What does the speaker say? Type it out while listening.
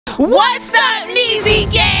What's up,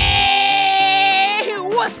 Neezy Gang?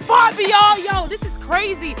 What's poppin', y'all? Yo, this is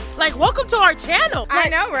crazy. Like, welcome to our channel. I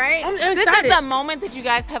know, right? I'm this excited. is the moment that you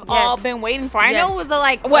guys have all been waiting for. I know it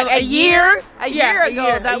was a year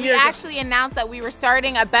ago that we actually announced that we were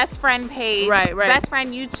starting a best friend page, right. Best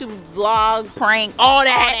friend YouTube vlog, prank, all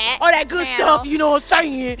that good stuff. You know what I'm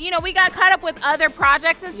saying? You know, we got caught up with other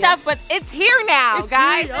projects and stuff, but it's here now,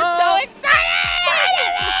 guys. It's so exciting!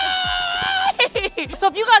 So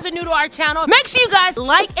if you guys are new to our channel, make sure you guys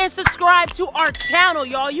like and subscribe to our channel,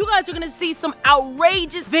 y'all. You guys are gonna see some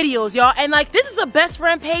outrageous videos, y'all. And like, this is a best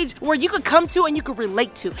friend page where you could come to and you could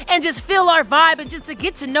relate to and just feel our vibe and just to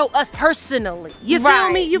get to know us personally. You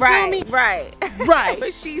feel me? You feel me? Right.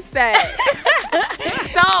 What she said.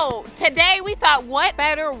 So today we thought, what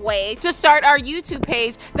better way to start our YouTube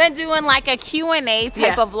page than doing like a Q&A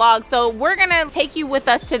type of vlog. So we're gonna take you with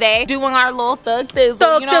us today, doing our little thug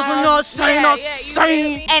thizzle, you know,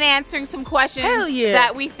 and answering some questions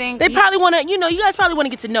that we think they probably want to, you know, you guys probably want to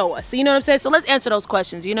get to know us. You know what I'm saying? So let's answer those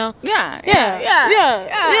questions, you know? Yeah.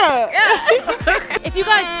 If you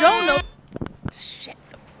guys don't know, shit,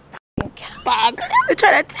 the fucking bog. They're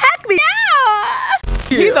trying to attack me.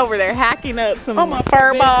 He's over there hacking up some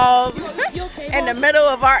fur balls in the middle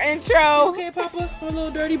of our intro. You okay, Papa? My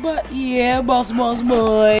little dirty butt? Yeah, boss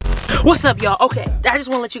boy. What's up, y'all? Okay, I just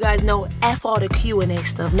want to let you guys know, F all the Q&A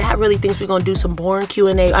stuff. Nat really thinks we're gonna do some boring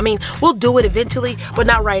Q&A. I mean, we'll do it eventually, but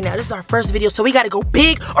not right now. This is our first video, so we gotta go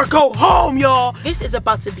big or go home, y'all. This is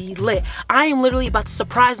about to be lit. I am literally about to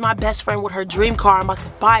surprise my best friend with her dream car. I'm about to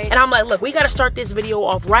buy it. And I'm like, look, we gotta start this video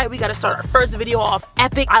off right. We gotta start our first video off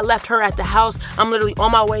epic. I left her at the house. I'm literally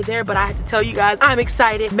on my way there, but I have to tell you guys, I'm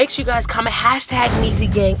excited. Make sure you guys comment hashtag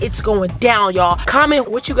Neezy Gang. It's going down, y'all. Comment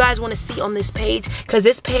what you guys want to see on this page, because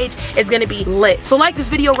this page is gonna be lit. So like this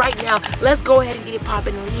video right now. Let's go ahead and get it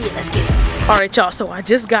popping. Yeah, let's get it. All right, y'all, so I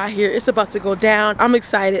just got here. It's about to go down. I'm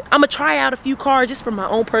excited. I'm gonna try out a few cars just for my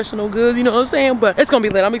own personal good, you know what I'm saying? But it's gonna be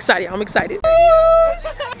lit. I'm excited. Damn!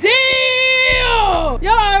 Y'all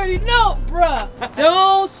already know, bruh.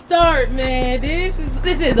 Don't start, man. This is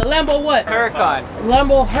a Lambo what? Huracan.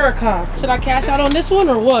 Lambo Huracan. Should I cash out on this one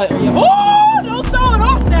or what? Oh, don't show it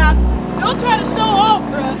off now. Don't try to show off,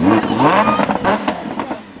 bruh.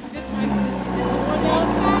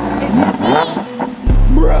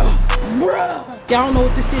 Bruh. Y'all don't know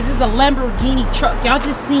what this is. This is a Lamborghini truck. Y'all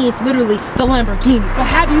just seen literally the Lamborghini. But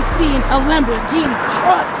have you seen a Lamborghini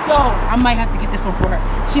truck, though? I might have to get this one for her.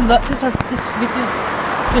 She loves this.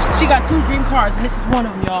 She got two dream cars, and this is one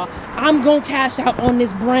of them, y'all. I'm gonna cash out on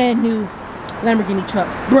this brand new Lamborghini truck.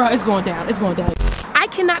 Bruh, it's going down. It's going down. I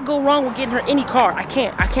cannot go wrong with getting her any car. I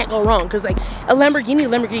can't go wrong, because like a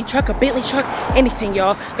Lamborghini truck, a Bentley truck, anything,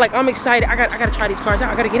 y'all. Like, I'm excited. I gotta try these cars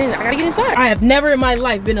out. I gotta get in. I gotta get inside. I have never in my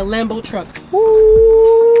life been a Lambo truck.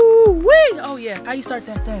 Woo wee! Oh yeah. How you start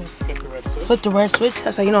that thing? Flip the red switch. Flip the red switch.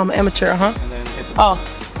 That's how you know I'm an amateur, huh? And then hit the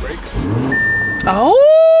brake. Oh,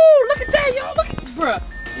 look at that, y'all. Look at, bruh.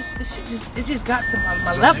 This just got to my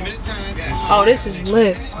level. Oh, this is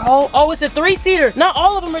lit. Oh, it's a 3-seater. Not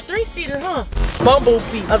all of them are 3-seater, huh?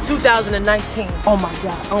 Bumblebee of 2019. Oh my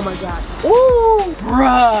god. Ooh,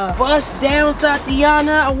 bruh. Bust down,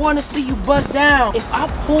 Tatiana. I want to see you bust down. If I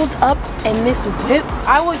pulled up in this whip,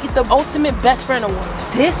 I would get the ultimate best friend award.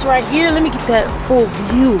 This right here, let me get that full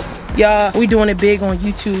view. Y'all, we doing it big on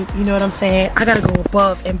YouTube, you know what I'm saying? I gotta go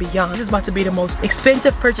above and beyond. This is about to be the most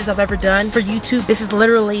expensive purchase I've ever done for YouTube. This is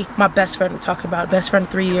literally my best friend we're talking about. Best friend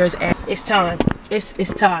of 3 years, and it's time. It's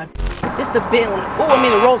time. It's the Bentley. Oh, I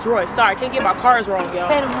mean the Rolls Royce. Sorry, I can't get my cars wrong, y'all.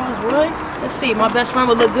 Hey, the Rolls Royce. Let's see, my best friend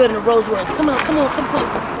would look good in the Rolls Royce. Come on, come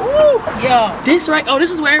close. Ooh, yo. This right, oh,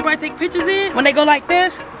 this is where everybody take pictures in? When they go like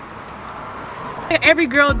this? Every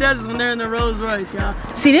girl does this when they're in the Rolls Royce, y'all.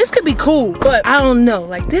 See, this could be cool, but I don't know.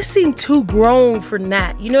 Like, this seemed too grown for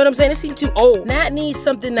Nat. You know what I'm saying? This seemed too old. Nat needs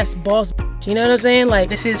something that's boss. You know what I'm saying? Like,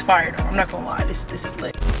 this is fire though. I'm not gonna lie. This is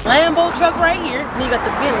lit. Lambo truck right here. And you got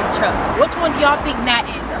the Bentley truck. Which one do y'all think Nat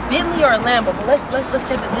is? A Bentley or a Lambo? But let's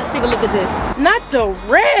check it. Let's take a look at this. Not the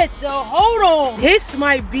red though. Hold on. This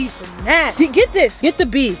might be for Nat. Get this. Get the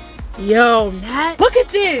B. Yo, Nat, look at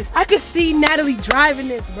this. I could see Natalie driving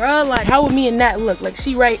this, bro. Like, how would me and Nat look? Like,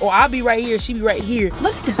 she right, or I'll be right here, she be right here.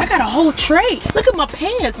 Look at this, I got a whole tray. Look at my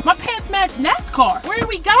pants. My pants match Nat's car. Where are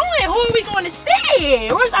we going? Who are we going to see?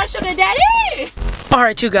 Where's our sugar daddy? All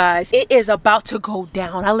right, you guys, it is about to go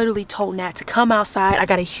down. I literally told Nat to come outside. I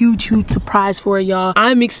got a huge surprise for y'all.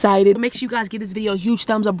 I'm excited. Make sure you guys give this video a huge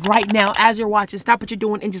thumbs up right now as you're watching. Stop what you're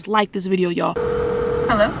doing and just like this video, y'all.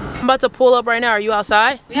 Hello? I'm about to pull up right now. Are you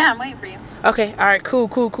outside? Yeah, I'm waiting for you. Okay, all right, cool.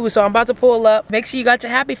 So I'm about to pull up. Make sure you got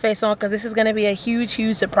your happy face on, because this is gonna be a huge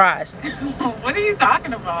surprise. What are you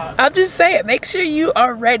talking about? I'm just saying, make sure you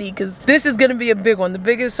are ready, because this is gonna be a big one. The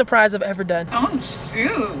biggest surprise I've ever done. Oh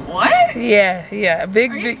shoot, what? Yeah,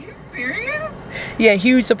 big. Are you serious? Yeah,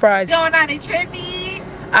 huge surprise. Going on a trippy?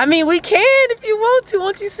 I mean, we can if you want to.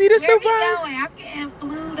 Once you see the surprise. Where you going? I'm getting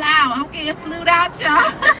flued out. I'm getting flued out,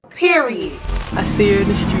 y'all. Period. I see her in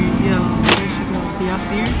the street, yo. There she go. Can y'all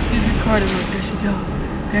see her? There's her car to look. There she go.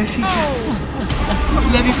 There she go.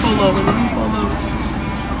 Let me pull over.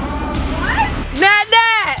 What?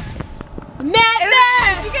 Nat!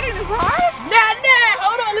 Did you get a new car? Nat!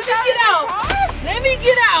 Hold on, let me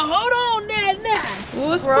get out. Hold on, Nat.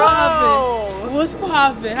 What's poppin'? What's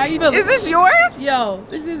poppin'? How you feeling? Is this yours? Yo,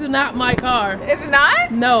 this is not my car. It's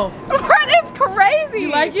not? No. It's crazy. You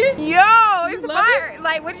like it? Yo, it's love fire.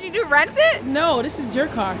 Like, what did you do? Rent it? No, this is your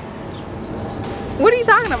car. What are you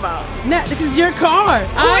talking about? Nat, this is your car.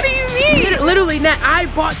 What do you mean? Literally, Nat, I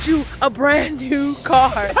bought you a brand new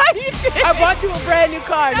car. I bought you a brand new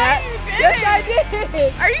car, Nat. You didn't. Yes, I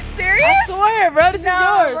did. Are you serious? I swear, bro. This is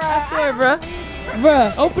yours. Bro. I swear, bro.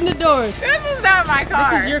 Bruh, open the doors. This is not my car.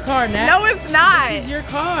 This is your car, Nat. No, it's not. This is your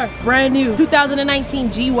car. Brand new.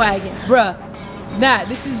 2019 G-Wagon. Bruh. Nat,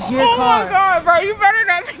 this is your car. Oh my god, bro. You better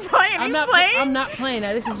not be playing. I'm not playing,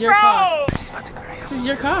 Nat. This is your bro. car. She's about to cry. This is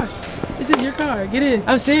your car. This is your car. Get in.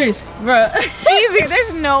 I'm serious. Bruh. Easy.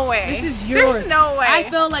 There's no way. This is yours. There's no way. I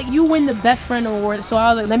felt like you win the best friend award, so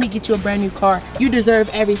I was like, let me get you a brand new car. You deserve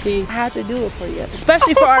everything. I had to do it for you.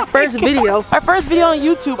 Especially for our first video. Our first video on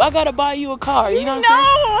YouTube, I gotta buy you a car. You know what I'm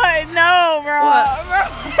saying? No, bro. What?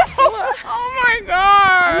 Oh my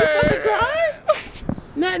god. Are you about to cry?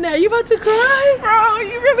 Nat, you about to cry? Bro,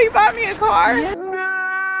 you really bought me a car?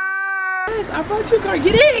 Yes, I brought you a car.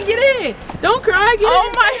 Get in. Don't cry. Get in.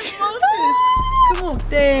 Oh my god. Come on,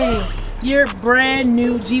 dang. Your brand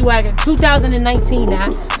new G-Wagon, 2019,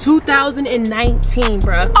 Nat. 2019,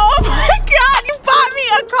 bruh. Oh my god, you bought me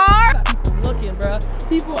a car? People looking, bruh.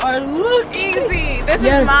 People are looking. Easy. This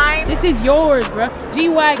is mine. This is yours, bruh.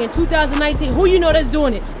 G-Wagon, 2019. Who you know that's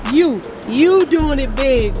doing it? You. You doing it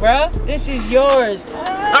big, bruh. This is yours.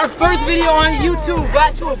 Our first video on YouTube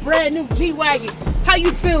got to a brand new G-Wagon. How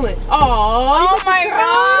you feeling? Aww, oh my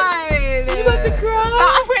god. You about to cry?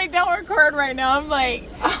 Stop. Wait, don't record right now. I'm like,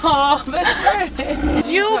 oh, best friend.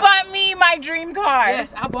 You bought me my dream car.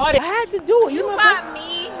 Yes, I bought it. I had to do it. You bought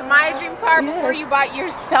me my dream car before you bought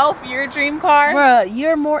yourself your dream car? Bruh,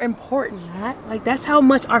 you're more important, Nat. Like, that's how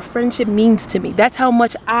much our friendship means to me. That's how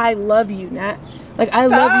much I love you, Nat. Like, I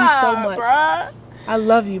love you so much. Bruh. I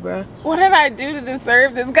love you, bruh. What did I do to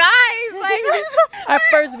deserve this? Guys, like, our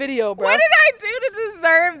first video, bro. What did I do to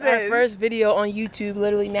deserve this? Our first video on YouTube,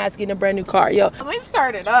 literally Nat's getting a brand new car. Yo. Let me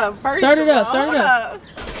start it up first. Start it up.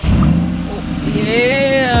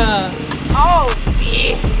 Yeah. Oh,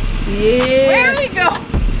 yeah. Yeah. Where we go?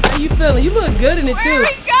 How you feeling? You look good in it, too. Where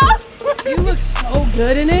we go? You look so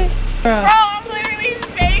good in it. Bro, I'm literally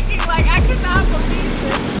shaking. Like, I cannot believe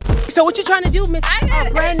this. So what you trying to do, Miss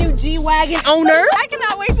brand new G-Wagon owner? I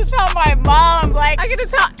cannot wait to tell my mom. Like, I get to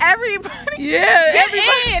tell everybody. Yeah,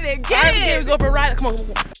 everybody. Get in. Let's go for a ride. Come on.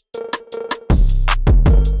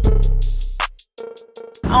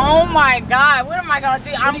 Oh my god, what am I gonna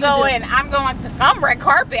do? I'm going to some red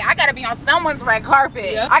carpet. I gotta be on someone's red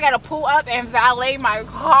carpet. Yeah. I gotta pull up and valet my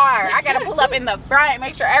car. I gotta pull up in the front,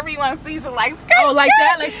 make sure everyone sees it like skirt. Oh, like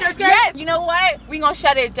that? Like skirt? Yes. You know what? We gonna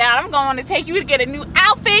shut it down. I'm going to take you to get a new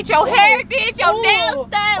outfit, your hair did, your nails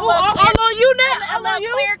done. All on you, Nat. A little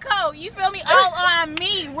clear coat. You feel me? All on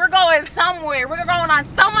me. We're going somewhere. We're going on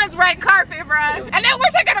someone's red carpet, bro. And then we're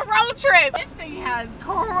taking a road trip. This thing has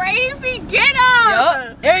crazy get up.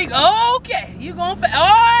 Yep. There you go. Okay. You going fast. All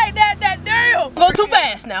right, that damn. Go too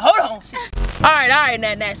fast now. Hold on. Shit. All right,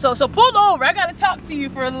 Nat. So pull over. I gotta talk to you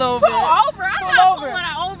for a little bit. Pull over? I'm not pulling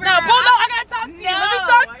over. No, pull over. I gotta talk to you. Let me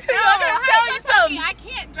talk to you. I gotta tell you something. I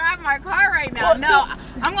can't drive my car right now. No,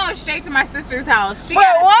 I'm going straight to my sister's house. She Wait,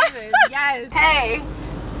 what? this. Yes. Hey.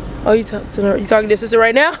 Oh, you talking to your sister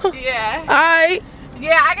right now? Yeah. All right.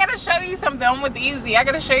 Yeah, I gotta show you something. I'm with Easy. I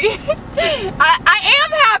gotta show you. I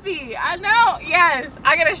am happy. I know. Yes.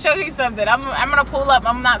 I gotta show you something. I'm gonna pull up.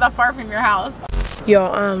 I'm not that far from your house. Yo,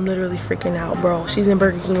 I'm literally freaking out, bro. She's in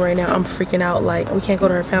Burger King right now. I'm freaking out. Like, we can't go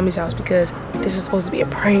to her family's house because this is supposed to be a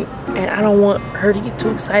prank, and I don't want her to get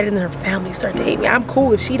too excited and her family start to hate me. I'm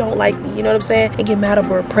cool if she don't like me, you know what I'm saying, and get mad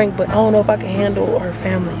over a prank, but I don't know if I can handle her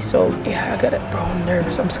family. So yeah, I gotta, bro, I'm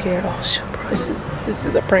nervous. I'm scared. Oh shoot, bro, this is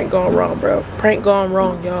a prank gone wrong, bro. Prank gone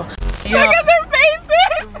wrong, y'all. Look at their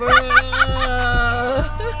faces. Bro.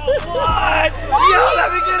 What? Yo,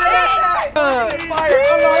 let me get it. Fire.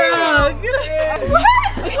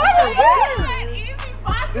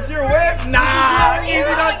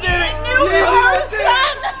 Easy done did it. New car,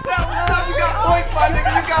 son. You got points, my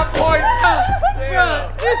nigga. You got points.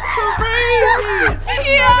 Bro, it's crazy. Best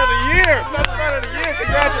friend of the year. Best friend of the year.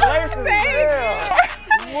 Congratulations.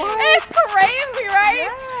 It's crazy, right?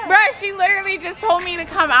 Bruh, she literally just told me to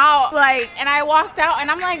come out, like, and I walked out, and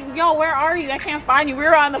I'm like, yo, where are you? I can't find you. We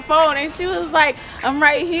were on the phone, and she was like, I'm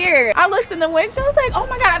right here. I looked in the windshield, I was like, oh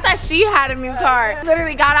my God, I thought she had a new car.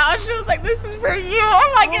 Literally got out, and she was like, this is for you.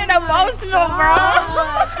 I'm like getting emotional, bro.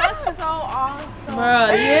 That's so awesome. Bro,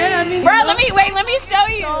 yeah, I mean, Bro, let me show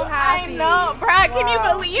you. So happy. I know, bro. Can you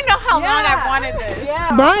believe? You know how long I've wanted this.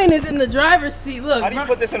 Yeah. Brian is in the driver's seat. Look, How do you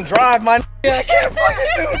put this in drive, my nigga? I can't fucking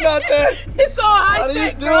do nothing. it's all high How do you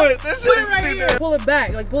tech, do bro. it? This shit Put is it right too here. good. Pull it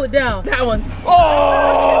back, like pull it down. That one.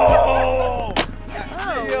 Oh!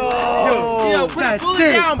 Yo, pull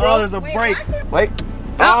it down, bro. Oh, there's a break. Wait.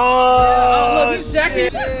 Oh, look, he's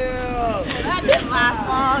jacking. That didn't last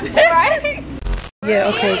long, right? Yeah,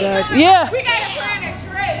 okay, guys. Yeah. We gotta plan a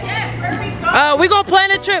trip. Yes, where we go? We gonna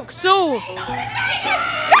plan a trip soon.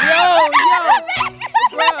 Bro.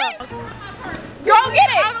 Go get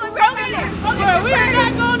it. Go get it. Bro, we are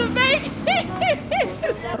not going to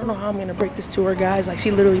Vegas. I don't know how I'm gonna break this to her, guys. Like,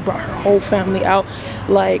 she literally brought her whole family out.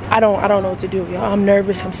 Like, I don't know what to do, y'all. I'm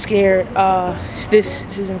nervous. I'm scared. This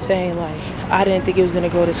is insane. Like, I didn't think it was gonna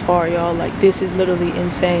go this far, y'all. Like, this is literally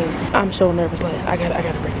insane. I'm so nervous. Like, I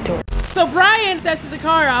gotta break it to her. So Brian tested the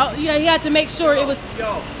car out. Yeah, he had to make sure it was.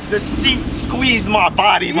 Yo, the seat squeezed my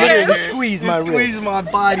body. Literally squeezed my squeezed my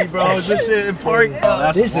body, bro. This shit in park.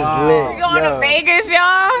 This is lit. We're going to Vegas,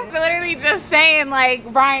 y'all. Literally just saying, like,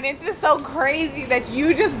 Brian, it's just so crazy that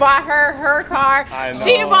you just bought her car. I know.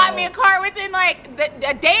 She bought me a car within like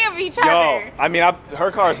a day of each other. I mean,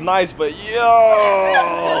 her car is nice, but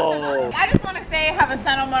yo. I just want to say, have a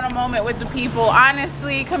sentimental moment with the people.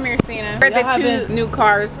 Honestly, come here, Cena. We're the two new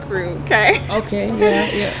cars crew, okay? Okay,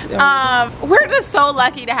 yeah. We're just so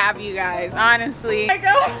lucky to have you guys, honestly.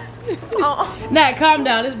 Nat, calm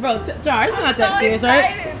down. Bro, Jar, it's not that serious,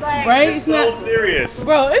 right? Like, Right? It's so serious.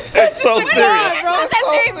 Bro, it's so just a car, serious. bro. That's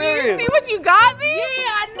so serious. serious. You see what you got me? Yeah,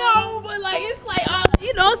 I know, but like, it's like,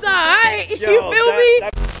 you know, it's alright. Yo, You feel me?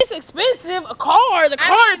 It's expensive. A car. The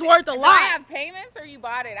car is worth a Do lot. I have payments or you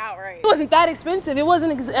bought it outright? It wasn't that expensive. It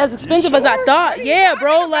wasn't as expensive as I thought. Yeah,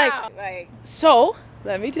 bro. Like, so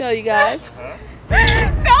let me tell you guys.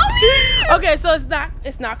 Tell me. Okay, so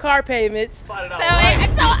it's not car payments. So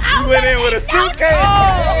I You went in with a suitcase.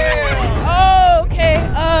 Oh, okay.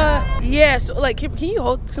 Yeah. So like, can you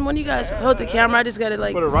hold? Someone, you guys hold the camera. I just gotta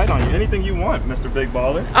like. Put it right on you. Anything you want, Mr. Big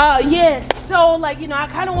Baller. Yes. So like, you know, I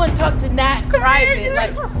kind of want to talk to Nat private.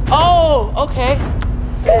 Like, oh, okay.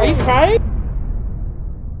 Are you crying?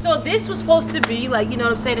 So this was supposed to be like, you know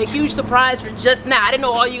what I'm saying, a huge surprise for just Nat. I didn't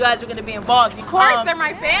know all you guys were gonna be involved. Of course, they're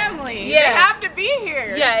my family. Yeah. They have to be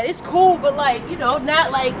here. Yeah, it's cool, but like, you know, not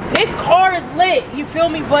like this car is lit. You feel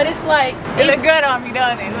me? But it's like It look good on me,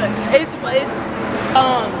 don't it? Look. It's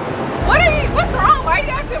What's wrong? Why you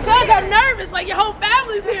acting Cause weird? I'm nervous. Like, your whole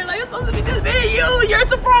family's here. Like, it's supposed to be just me and you. You're a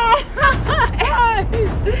surprise.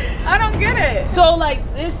 I don't get it. So like,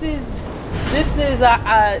 this is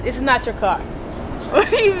not your car. What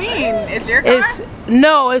do you mean? It's your car?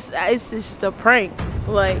 It's just a prank.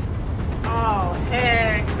 Like, Oh,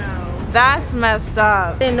 heck no. That's messed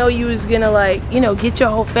up. I didn't know you was gonna like, you know, get your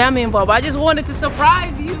whole family involved. I just wanted to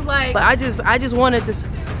surprise you. Like, I just wanted to,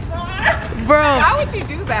 bro. Why would you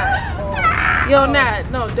do that? Yo, Nat,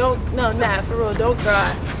 Nat, for real, don't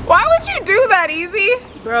cry. Why would you do that, Easy?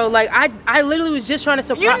 Bro, like, I literally was just trying to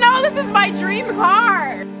surprise. You know this is my dream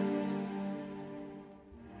car.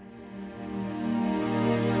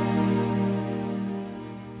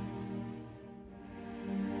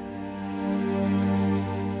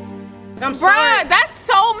 I'm sorry. Bruh, that's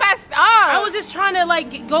so messed up. I was just trying to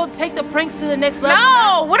like go take the pranks to the next level.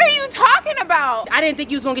 No, what are you talking about? I didn't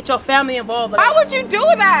think you was gonna get your family involved. Like, Why would you do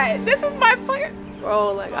that? This is my fucking...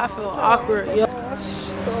 bro, like, I feel awkward. Yo.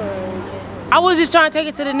 I was just trying to take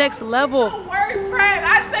it to the next level. You're the worst friend.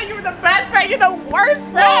 I said you were the best friend. You're the worst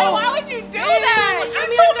friend. Bro. Why would you do that?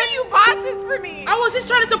 You told me you bought this for me. I was just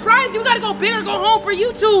trying to surprise you. We gotta go big or go home for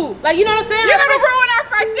YouTube. Like, you know what I'm saying? You're gonna ruin our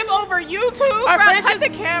friendship over YouTube, Our bro. friendship- Cut the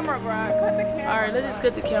camera, bro. Cut the camera. All right, let's just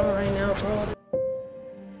cut the camera right now, bro.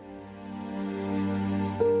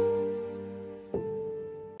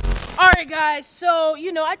 All right, right, guys, so,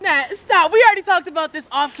 you know, stop. We already talked about this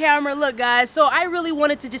off camera. Look, guys, so I really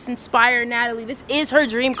wanted to just inspire Natalie. This is her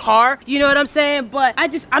dream car, you know what I'm saying? But I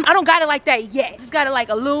don't got it like that yet. Just got it like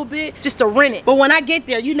a little bit just to rent it. But when I get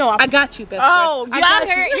there, you know, I got you, best friend. Oh,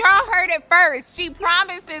 y'all heard it first. She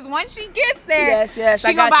promises once she gets there,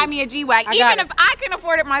 she gonna buy me a G-Wagon. Even if I can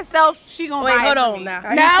afford it myself, she gonna buy it hold for on me. now.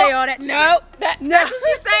 No, say all that no, that's what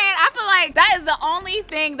she's saying. I feel like that is the only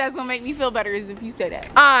thing that's gonna make me feel better is if you say that.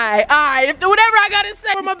 All right. Whatever I gotta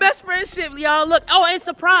say for my best friendship, y'all. Look, and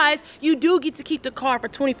surprise, you do get to keep the car for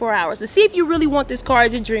 24 hours to see if you really want this car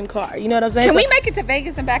as your dream car. You know what I'm saying? Can we make it to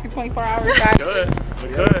Vegas and back in 24 hours, guys? We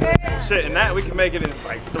could. Shit, and that we can make it in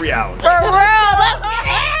like 3 hours. For real, let's get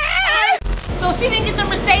it! So she didn't get the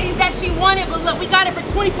Mercedes that she wanted, but look, we got it for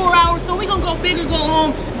 24 hours, so we gonna go big and go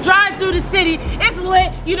home, drive through the city. It's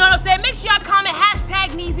lit, you know what I'm saying? Make sure y'all comment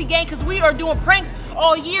 #NeezyGang, because we are doing pranks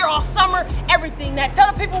all year, all summer, everything. Now,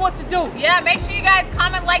 tell the people what to do. Yeah, make sure you guys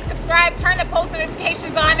comment, like, subscribe, turn the post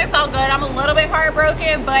notifications on. It's all good. I'm a little bit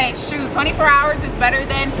heartbroken, but shoot, 24 hours is better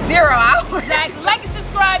than 0 hours. Exactly. Like and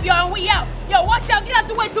subscribe, y'all, and we out. Yo, watch out, get out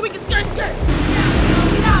the way so we can skirt.